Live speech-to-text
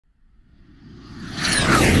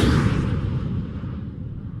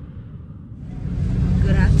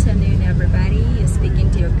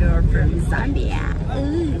Zambia.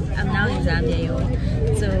 I'm now in Zambia, yo.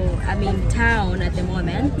 So I'm in town at the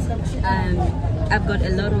moment. I've got a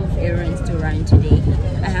lot of errands to run today.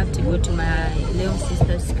 I have to go to my little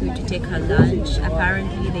sister's school to take her lunch.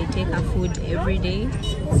 Apparently they take her food every day,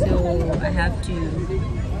 so I have to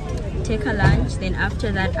take her lunch. Then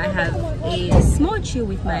after that I have a small chill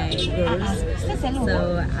with my girls,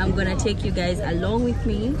 so I'm gonna take you guys along with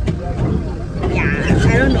me. Yeah,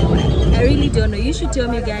 I don't know, I really don't know. You should tell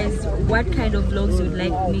me guys what kind of vlogs you would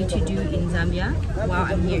like me to do in Zambia while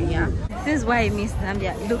I'm here. Yeah, this is why I miss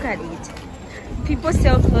Zambia. Look at it, people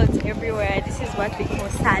sell clothes everywhere. This is what we call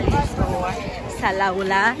salis or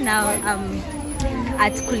salaula. Now I'm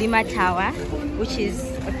at Kulima Tower, which is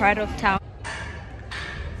a part of town.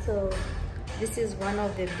 So this is one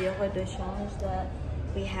of the bureau de change that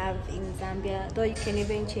we have in Zambia, though you can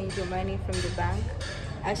even change your money from the bank.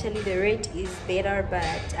 Actually the rate is better,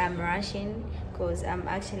 but I'm rushing because I'm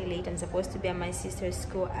actually late. I'm supposed to be at my sister's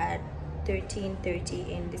school at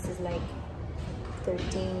 13:30 and this is like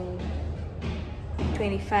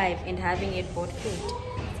 13:25 and having it bought food.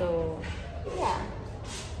 So yeah,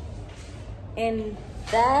 and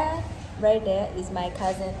that right there is my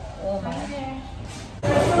cousin Omar.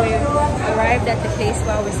 We arrived at the place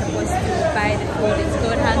where we're supposed to buy the food. It's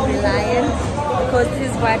called Hungry Lion because this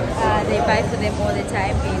is what they buy for them all the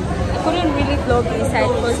time. And I couldn't really vlog inside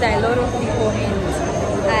because there are a lot of people and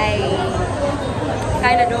I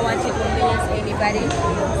kind of don't want to inconvenience anybody.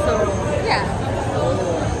 So yeah.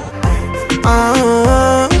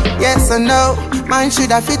 Yes or no? Man should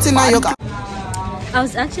have fit in on your. I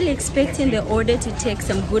was actually expecting the order to take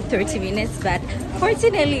some good 30 minutes, but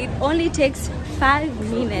fortunately it only takes 5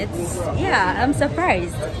 minutes. Yeah, I'm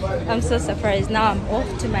surprised. I'm so surprised. Now I'm off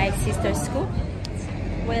to my sister's school.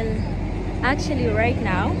 Well, actually right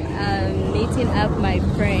now I'm meeting up my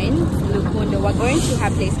friend Lukundo. We're going to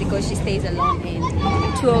her place because she stays alone and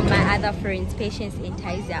 2 of my other friends, Patience and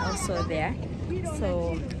Thais, are also there.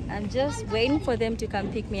 So I'm just waiting for them to come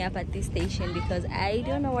pick me up at this station because I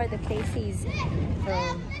don't know where the place is.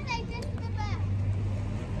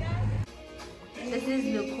 This is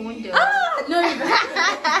Lukundo.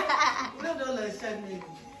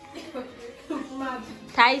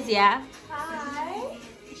 Taisia. Hi.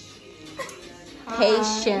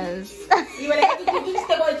 Patience. I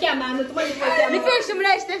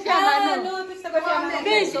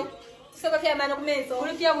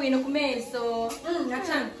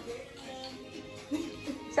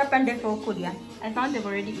found they've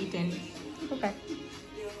already eaten. Okay.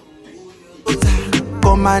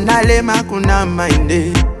 Komanale makuna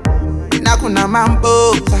mainde nakuna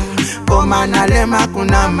mambo komanale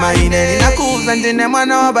makuna mainde nakuza ndine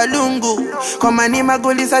mwana wa balungu komani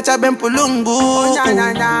magulisa cha bempulungu.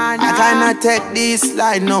 I cannot take this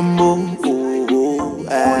life no more.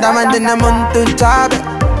 Ndamandine muntu chabe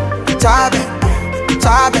chabe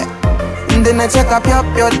chabe ndine cheka pyo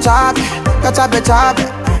pyo chabe kachabe chabe.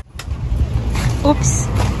 Oops.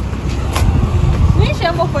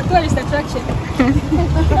 For tourist attraction.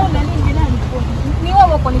 Me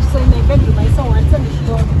walk on in my bedroom. I saw one on the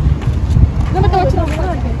store. No matter what you want.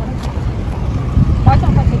 Watch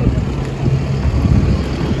out for it.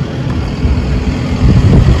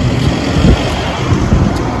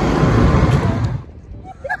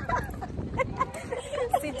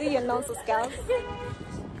 See, do your nonsense, girls.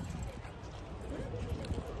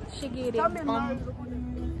 She get it.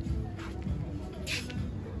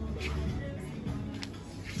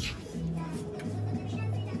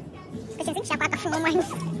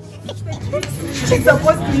 She's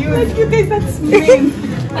supposed to use. You guys, that's mean.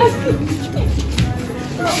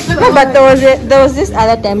 But there was this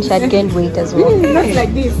other time she had gained weight as well. Not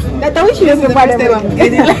like this. That's how she was the first time I'm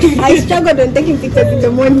getting. I struggled on taking pictures in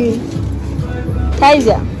the morning.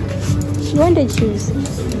 Taisia, you want to choose?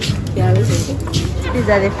 Yeah, listen. These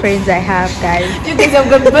are the friends I have, guys. You guys have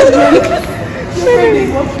got the best one.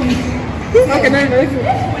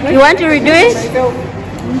 You want to redo it?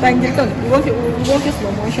 We want to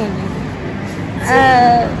slow motion.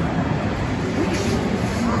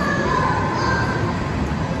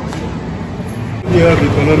 You have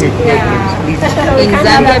economic problems. In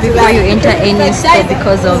Zambia, before you enter any store,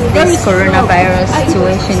 because of this coronavirus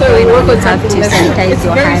situation going on, you have to sanitize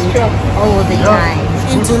your hands all the time.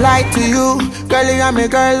 To lie to you, girl, I'm a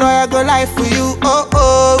girl, why I go lie for you? Oh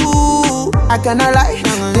oh, I cannot lie.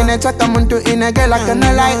 Then I check a muntu in a girl, I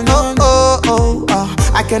cannot lie. Oh oh oh,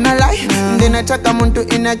 I cannot lie. Then I check a muntu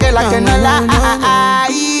in a girl, I cannot lie.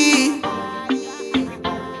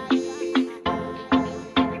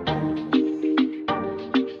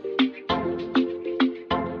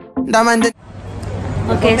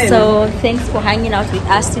 Okay, so thanks for hanging out with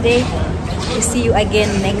us today. We'll see you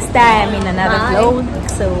again next time in another vlog.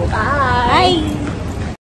 So bye.